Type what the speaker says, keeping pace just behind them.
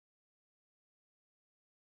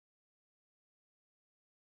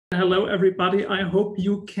Hello, everybody. I hope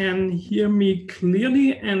you can hear me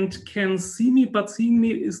clearly and can see me, but seeing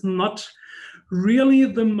me is not really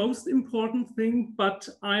the most important thing, but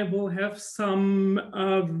I will have some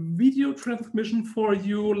video transmission for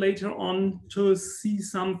you later on to see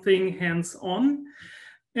something hands-on.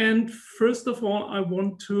 And first of all, I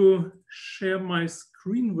want to share my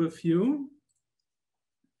screen with you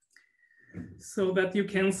so that you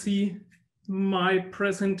can see my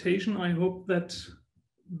presentation. I hope that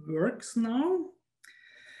works now.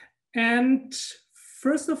 And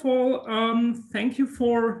first of all, thank you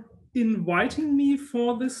for inviting me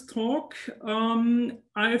for this talk.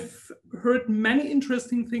 I've heard many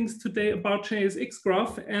interesting things today about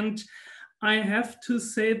JSXGraph, and I have to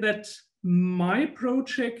say that my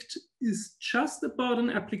project is just about an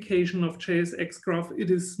application of JSXGraph. It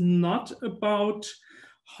is not about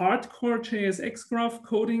hardcore JSXGraph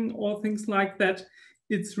coding or things like that.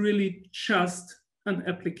 It's really just an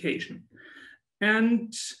application.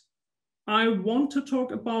 And I want to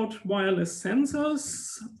talk about wireless sensors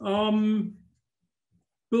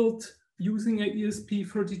built using an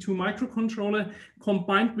ESP32 microcontroller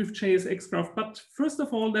combined with JSXGraph. But first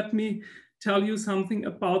of all, let me tell you something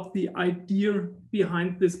about the idea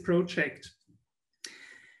behind this project.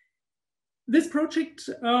 This project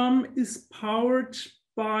is powered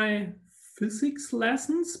by physics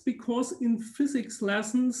lessons, because in physics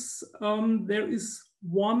lessons, there is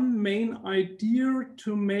one main idea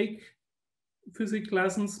to make physics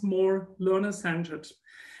lessons more learner-centered.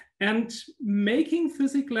 And making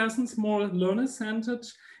physics lessons more learner-centered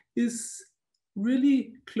is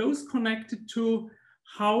really close connected to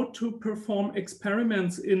how to perform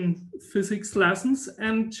experiments in physics lessons.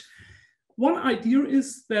 And one idea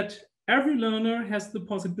is that every learner has the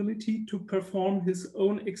possibility to perform his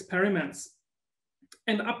own experiments.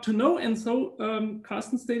 And up to now, and so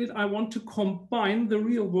Carsten stated, I want to combine the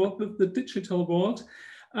real world with the digital world.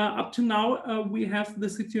 Up to now, we have the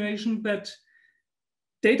situation that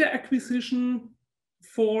data acquisition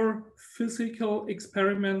for physical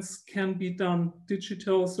experiments can be done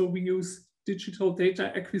digital. So we use digital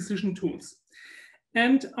data acquisition tools.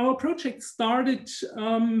 And our project started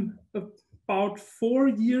about 4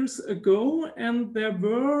 years ago, and there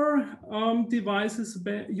were devices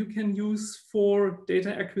that you can use for data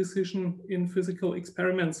acquisition in physical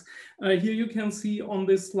experiments. Here you can see on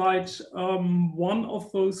this slide one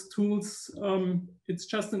of those tools. It's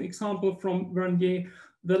just an example from Vernier,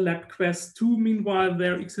 the LabQuest 2. Meanwhile,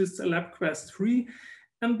 there exists a LabQuest 3.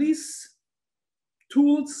 And these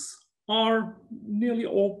tools are nearly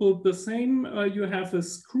all built the same. You have a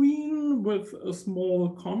screen with a small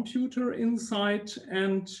computer inside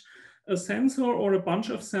and a sensor or a bunch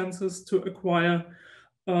of sensors to acquire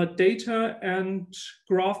data and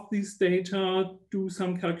graph these data, do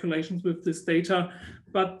some calculations with this data.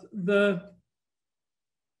 But the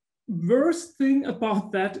worst thing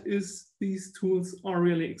about that is these tools are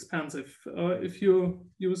really expensive. If you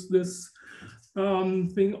use this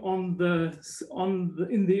thing in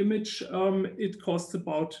the image, it costs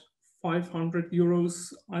about 500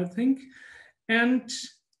 euros, I think. And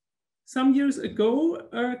some years ago,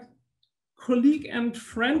 a colleague and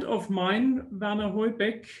friend of mine, Werner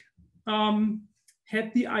Heubeck,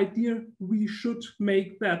 had the idea we should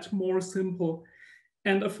make that more simple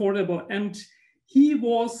and affordable. And he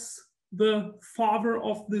was the father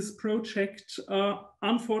of this project.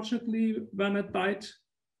 Unfortunately, Werner died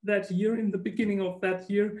that year, in the beginning of that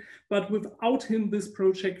year, but without him, this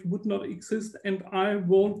project would not exist, and I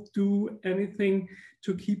won't do anything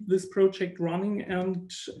to keep this project running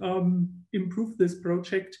and improve this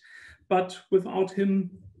project. But without him,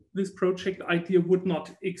 this project idea would not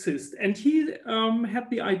exist. And he had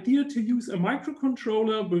the idea to use a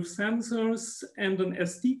microcontroller with sensors and an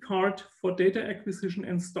SD card for data acquisition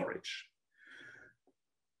and storage.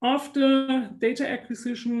 After data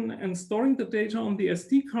acquisition and storing the data on the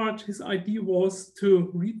SD card, his idea was to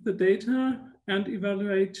read the data and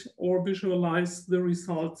evaluate or visualize the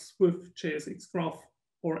results with JSXGraph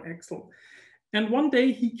or Excel. And one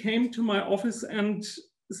day he came to my office and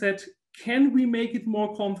said, can we make it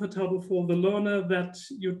more comfortable for the learner that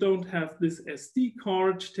you don't have this SD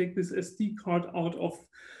card, take this SD card out of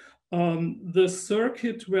the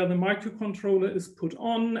circuit where the microcontroller is put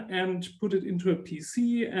on and put it into a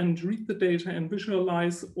PC and read the data and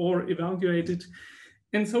visualize or evaluate it.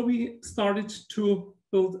 And so we started to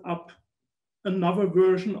build up another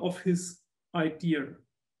version of his idea.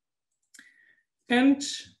 And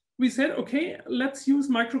we said, okay, let's use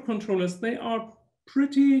microcontrollers. They are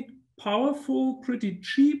pretty powerful, pretty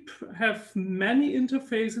cheap, have many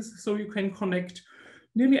interfaces, so you can connect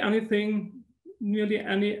nearly anything nearly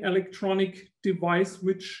any electronic device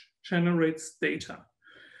which generates data.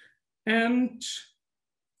 And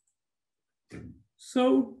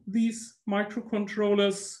so these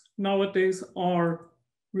microcontrollers nowadays are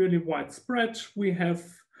really widespread. We have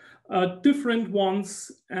different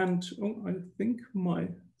ones, and oh, I think my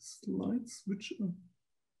slides switch a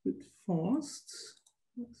bit fast.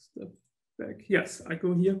 Step back. Yes, I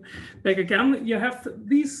go here back again. You have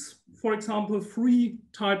these, for example, 3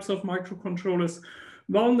 types of microcontrollers.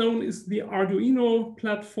 Well known is the Arduino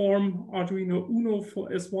platform, Arduino Uno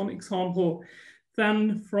as one example.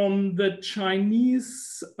 Then from the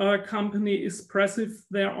Chinese company Espressif,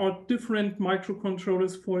 there are different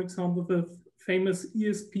microcontrollers, for example, the famous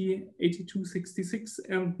ESP8266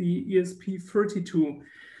 and the ESP32.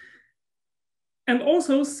 And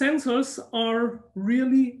also sensors are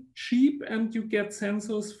really cheap, and you get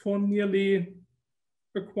sensors for nearly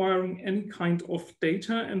acquiring any kind of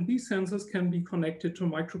data, and these sensors can be connected to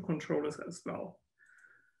microcontrollers as well.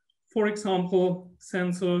 For example,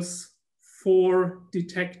 sensors for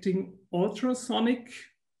detecting ultrasonic.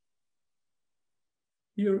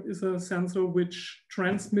 Here is a sensor which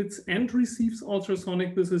transmits and receives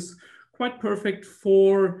ultrasonic. This is quite perfect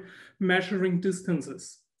for measuring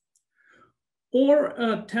distances. Or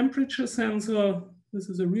a temperature sensor. This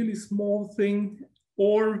is a really small thing.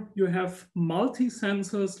 Or you have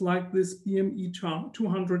multi-sensors like this BME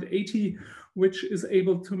 280, which is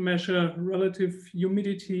able to measure relative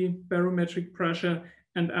humidity, barometric pressure,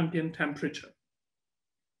 and ambient temperature.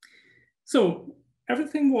 So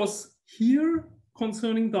everything was here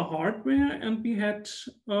concerning the hardware, and we had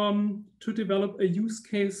to develop a use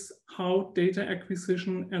case how data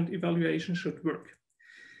acquisition and evaluation should work.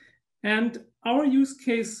 And our use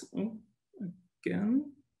case, oh,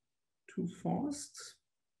 again, too fast.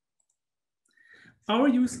 Our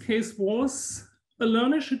use case was a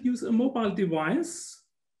learner should use a mobile device,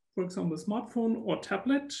 for example, a smartphone or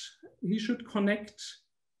tablet. He should connect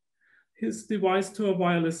his device to a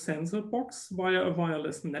wireless sensor box via a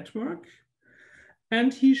wireless network.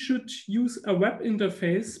 And he should use a web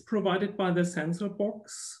interface provided by the sensor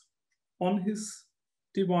box on his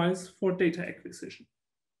device for data acquisition.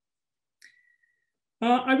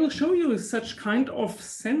 I will show you such kind of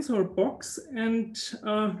sensor box, and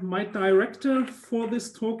my director for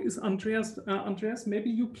this talk is Andreas. Andreas, maybe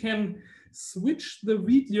you can switch the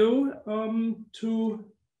video to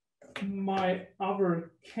my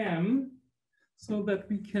other cam so that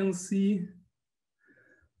we can see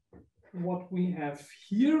what we have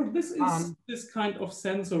here. This is this kind of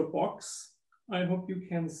sensor box. I hope you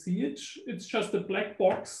can see it. It's just a black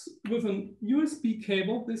box with an USB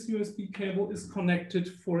cable. This USB cable is connected,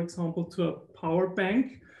 for example, to a power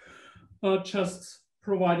bank, just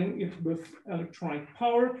providing it with electronic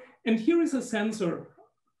power. And here is a sensor.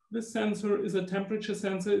 This sensor is a temperature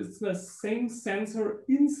sensor. It's the same sensor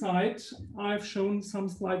inside. I've shown some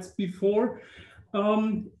slides before.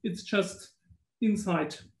 It's just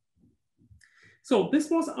inside. So this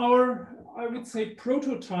was our, I would say,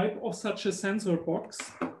 prototype of such a sensor box.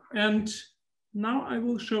 And now I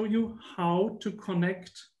will show you how to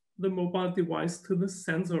connect the mobile device to the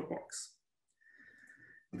sensor box.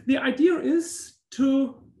 The idea is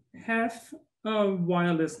to have a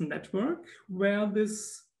wireless network where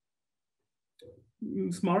this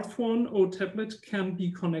smartphone or tablet can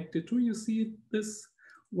be connected to. You see this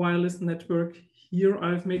wireless network here.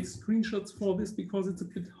 I've made screenshots for this because it's a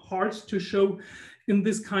bit hard to show in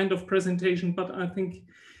this kind of presentation, but I think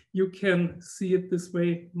you can see it this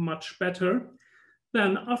way much better.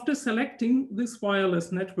 Then after selecting this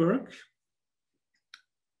wireless network,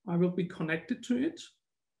 I will be connected to it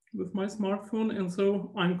with my smartphone. And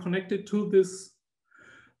so I'm connected to this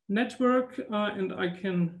network and I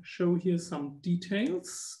can show here some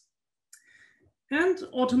details. And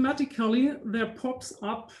automatically there pops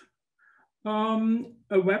up a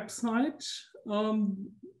website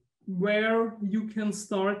where you can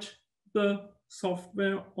start the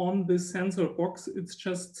software on this sensor box. It's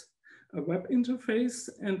just a web interface.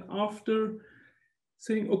 And after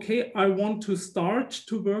saying, okay, I want to start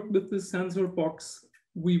to work with this sensor box,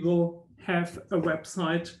 we will have a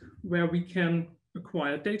website where we can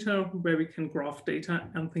acquire data, where we can graph data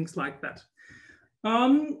and things like that.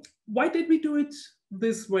 Why did we do it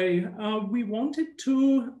this way? We wanted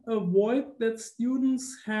to avoid that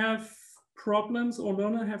students have problems or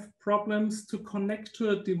learners have problems to connect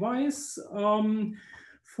to a device.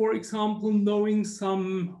 For example, knowing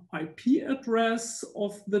some IP address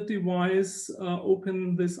of the device,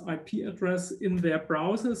 open this IP address in their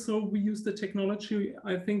browser. So we use the technology,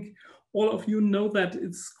 I think all of you know that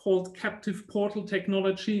it's called captive portal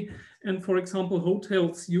technology. And for example,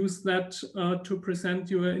 hotels use that to present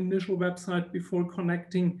your initial website before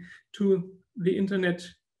connecting to the internet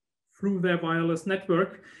through their wireless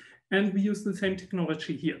network. And we use the same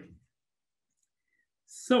technology here.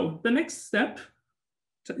 So the next step,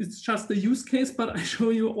 it's just a use case, but I show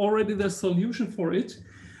you already the solution for it.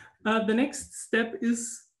 The next step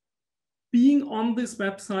is being on this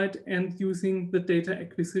website and using the data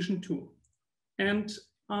acquisition tool. And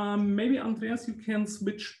maybe Andreas, you can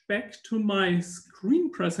switch back to my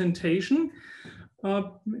screen presentation,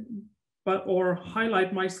 or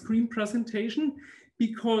highlight my screen presentation,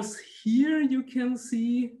 because here you can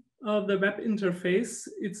see the web interface.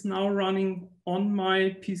 It's now running on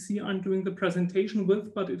my PC I'm doing the presentation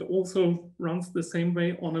with, but it also runs the same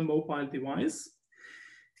way on a mobile device.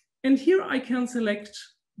 And here I can select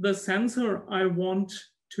the sensor I want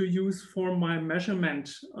to use for my measurement.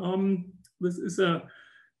 This is a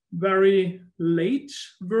very late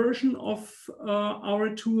version of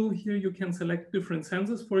our tool. Here you can select different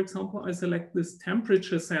sensors. For example, I select this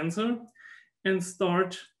temperature sensor and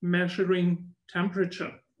start measuring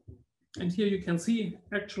temperature. And here you can see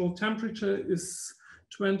actual temperature is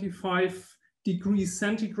 25 degrees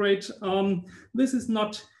centigrade. This is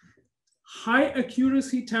not high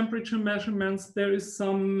accuracy temperature measurements. There is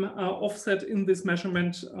some offset in this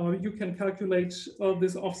measurement. You can calculate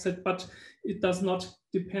this offset, but it does not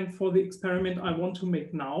depend for the experiment I want to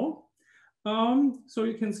make now. So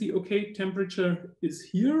you can see, okay, temperature is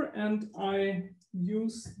here, and I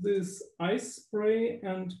use this ice spray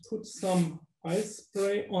and put some ice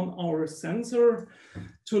spray on our sensor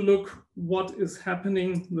to look what is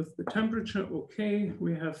happening with the temperature. Okay,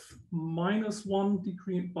 we have -1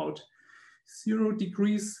 degree, about 0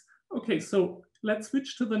 degrees. Okay, so let's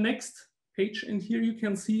switch to the next page. And here you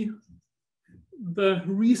can see the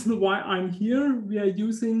reason why I'm here. We are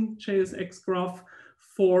using JSXGraph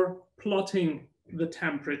for plotting the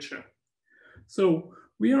temperature. So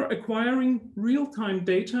we are acquiring real-time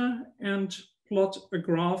data and plot a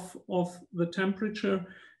graph of the temperature.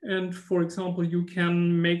 And for example, you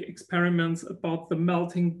can make experiments about the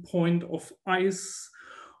melting point of ice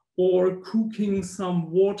or cooking some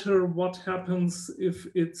water. What happens if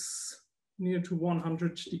it's near to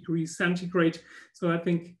 100 degrees centigrade? So I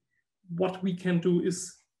think what we can do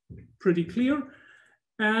is pretty clear.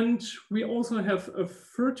 And we also have a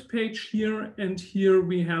third page here, and here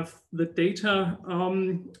we have the data.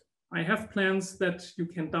 I have plans that you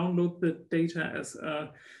can download the data as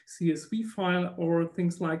a CSV file or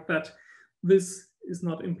things like that. This is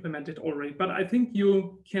not implemented already, but I think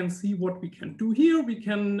you can see what we can do here. We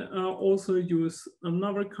can also use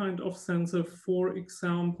another kind of sensor, for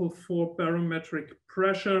example, for barometric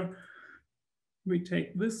pressure. We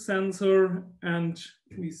take this sensor and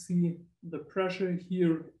we see the pressure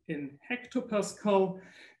here in hectopascal.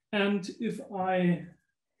 And if I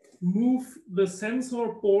move the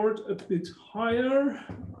sensor board a bit higher,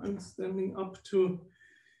 I'm standing up to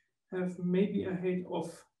have maybe a height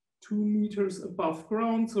of 2 meters above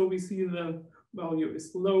ground. So we see the value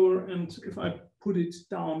is lower. And if I put it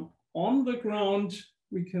down on the ground,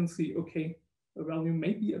 we can see, okay, the value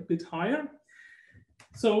may be a bit higher.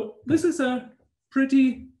 So this is a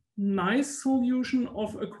pretty nice solution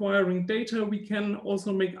of acquiring data. We can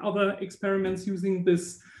also make other experiments using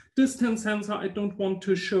this distance sensor. I don't want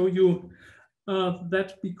to show you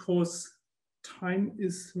that because time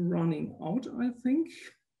is running out, I think.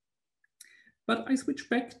 But I switch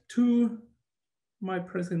back to my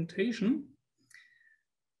presentation.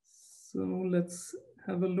 So let's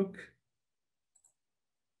have a look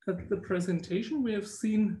at the presentation. We have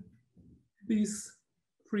seen these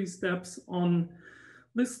 3 steps on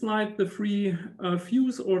this slide, the 3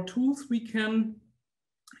 views or tools we can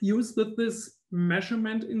use with this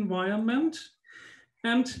measurement environment.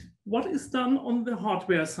 And what is done on the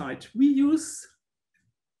hardware side? We used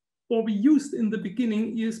in the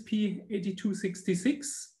beginning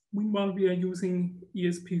ESP3266. Meanwhile, we are using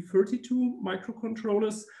ESP32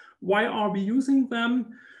 microcontrollers. Why are we using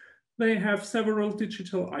them? They have several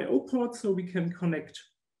digital I/O ports, so we can connect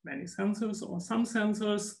many sensors or some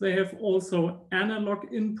sensors. They have also analog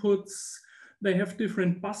inputs. They have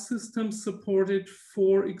different bus systems supported.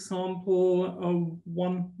 For example,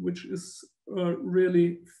 one which is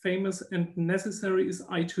really famous and necessary is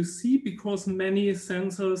I2C, because many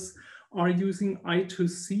sensors are using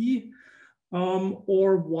I2C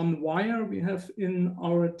or one wire. We have in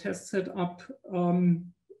our test setup,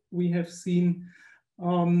 we have seen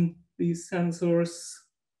these sensors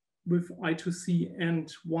with I2C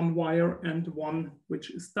and one wire and one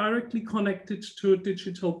which is directly connected to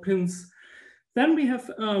digital pins. Then we have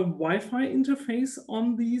a Wi-Fi interface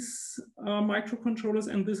on these microcontrollers,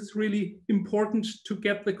 and this is really important to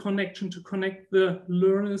get the connection, to connect the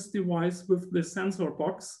learner's device with the sensor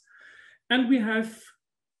box. And we have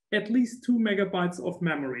at least 2 megabytes of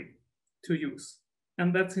memory to use,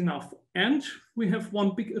 and that's enough. And we have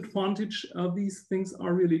one big advantage. These things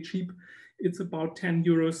are really cheap. It's about 10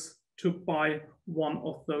 euros to buy one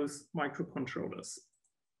of those microcontrollers.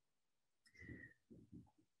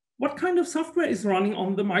 What kind of software is running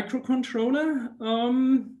on the microcontroller,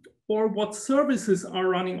 or what services are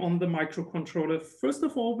running on the microcontroller? First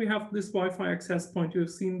of all, we have this Wi-Fi access point.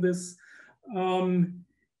 You've seen this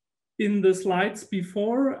in the slides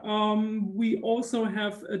before. We also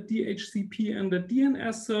have a DHCP and a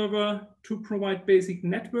DNS server to provide basic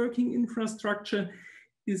networking infrastructure,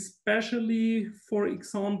 especially, for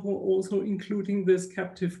example, also including this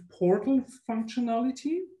captive portal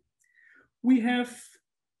functionality. We have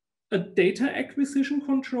a data acquisition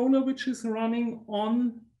controller, which is running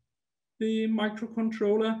on the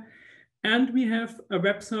microcontroller. And we have a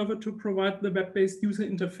web server to provide the web-based user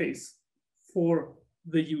interface for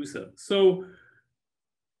the user. So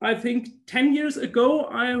I think 10 years ago,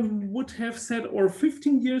 I would have said, or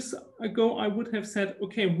 15 years ago, I would have said,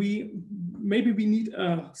 okay, maybe we need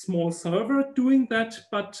a small server doing that,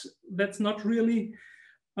 but that's not really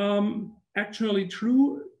actually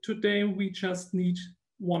true. Today, we just need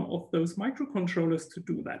one of those microcontrollers to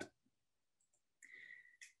do that.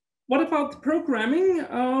 What about programming?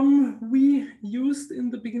 We used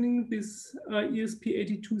in the beginning this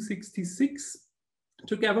ESP3266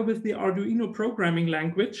 together with the Arduino programming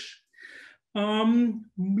language.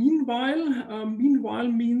 Meanwhile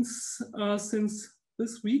means since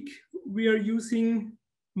this week, we are using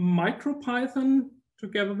MicroPython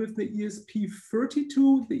together with the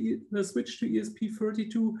ESP32, the switch to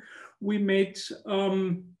ESP32 we made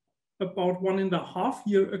about 1.5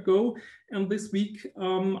 years ago. And this week,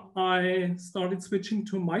 I started switching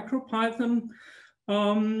to MicroPython.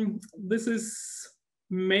 This is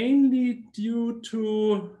mainly due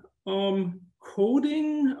to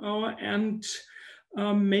coding and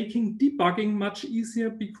making debugging much easier,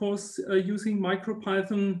 because using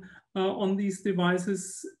MicroPython on these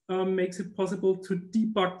devices makes it possible to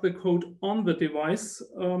debug the code on the device,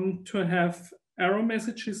 to have error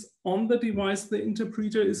messages on the device the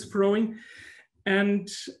interpreter is throwing, and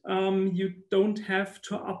you don't have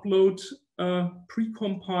to upload a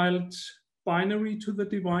precompiled binary to the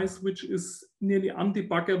device, which is nearly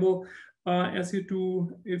undebuggable as you do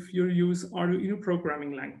if you use Arduino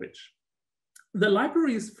programming language. The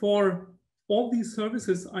libraries for all these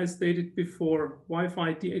services I stated before,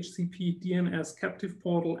 Wi-Fi, DHCP, DNS, captive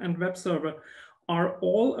portal, and web server, are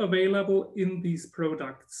all available in these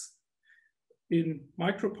products. In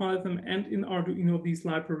MicroPython and in Arduino, these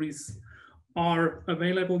libraries are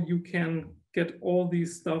available. You can get all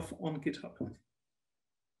these stuff on GitHub.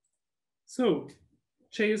 So,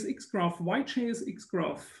 JSXGraph. Why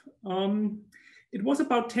JSXGraph? It was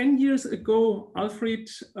about 10 years ago. Alfred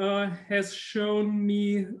has shown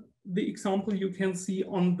me the example you can see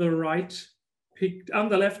on the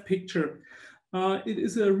left picture. It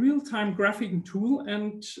is a real-time graphing tool,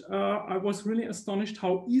 and I was really astonished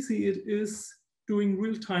how easy it is doing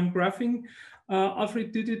real-time graphing.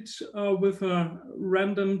 Alfred did it with a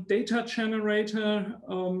random data generator,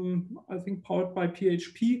 I think powered by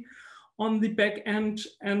PHP on the back end,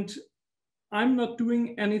 and I'm not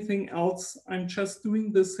doing anything else. I'm just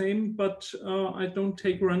doing the same, but I don't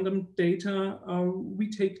take random data. We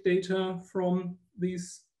take data from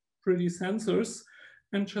these pretty sensors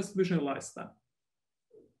and just visualize them.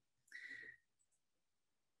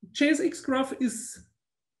 JSXGraph is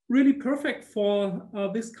really perfect for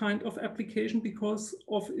this kind of application because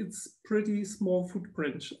of its pretty small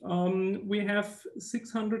footprint. We have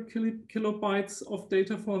 600 kilobytes of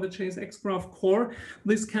data for the JSXGraph core.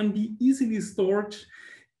 This can be easily stored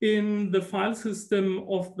in the file system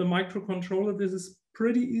of the microcontroller. This is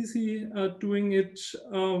pretty easy doing it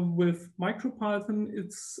with MicroPython.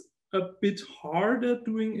 It's a bit harder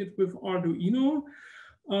doing it with Arduino.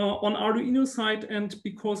 On Arduino side, and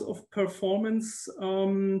because of performance,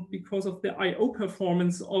 because of the I/O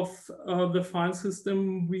performance of the file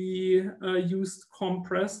system, we used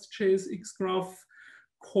compressed JSXGraph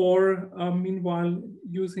core. Meanwhile,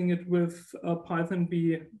 using it with Python,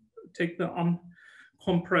 we take the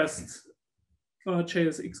uncompressed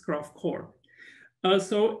JSXGraph core.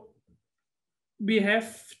 So we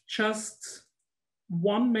have just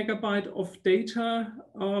 1 megabyte of data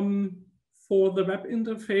for the web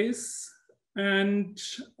interface, and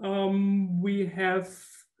we have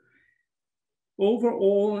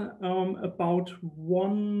overall about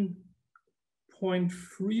 1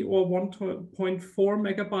 1.3 or 1.4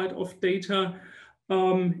 megabyte of data,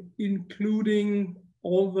 including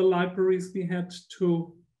all the libraries we had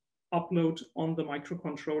to upload on the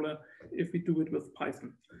microcontroller if we do it with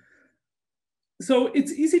Python. So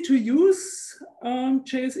it's easy to use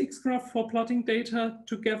JSXGraph for plotting data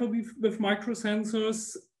together with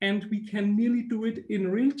microsensors, and we can nearly do it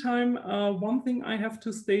in real time. One thing I have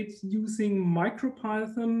to state, using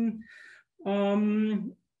MicroPython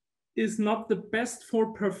is not the best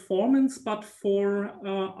for performance, but for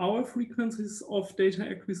our frequencies of data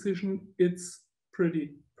acquisition, it's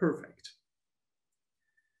pretty perfect.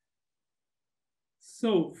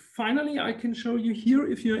 So finally, I can show you here,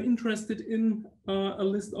 if you're interested in a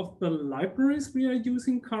list of the libraries we are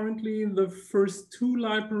using currently. The first two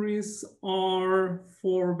libraries are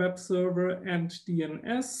for web server and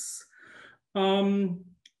DNS.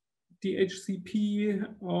 DHCP,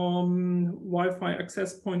 Wi-Fi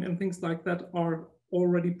access point, and things like that are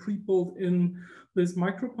already pre-built in this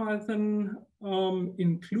MicroPython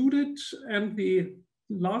included. And the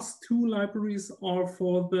last two libraries are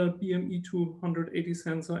for the BME280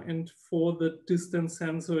 sensor and for the distance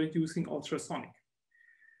sensor using ultrasonic.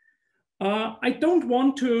 I don't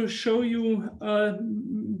want to show you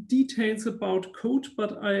details about code,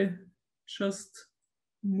 but I just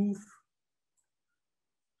move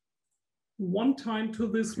one time to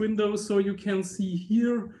this window so you can see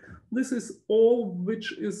here. This is all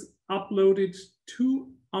which is uploaded to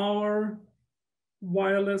our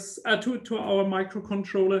wireless, to our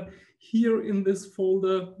microcontroller. Here in this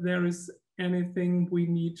folder, there is anything we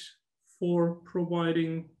need for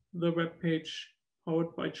providing the web page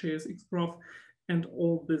powered by JSXGraph. And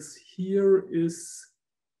all this here is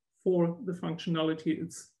for the functionality.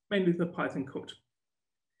 It's mainly the Python code.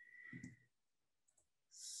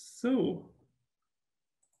 So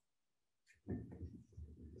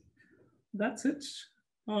that's it.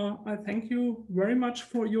 I thank you very much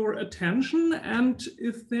for your attention. And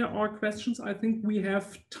if there are questions, I think we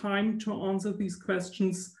have time to answer these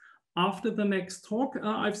questions after the next talk.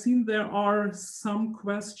 I've seen there are some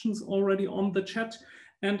questions already on the chat,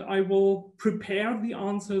 and I will prepare the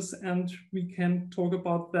answers and we can talk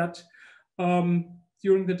about that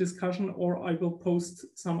during the discussion, or I will post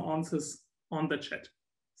some answers on the chat.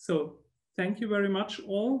 So thank you very much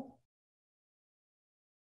all.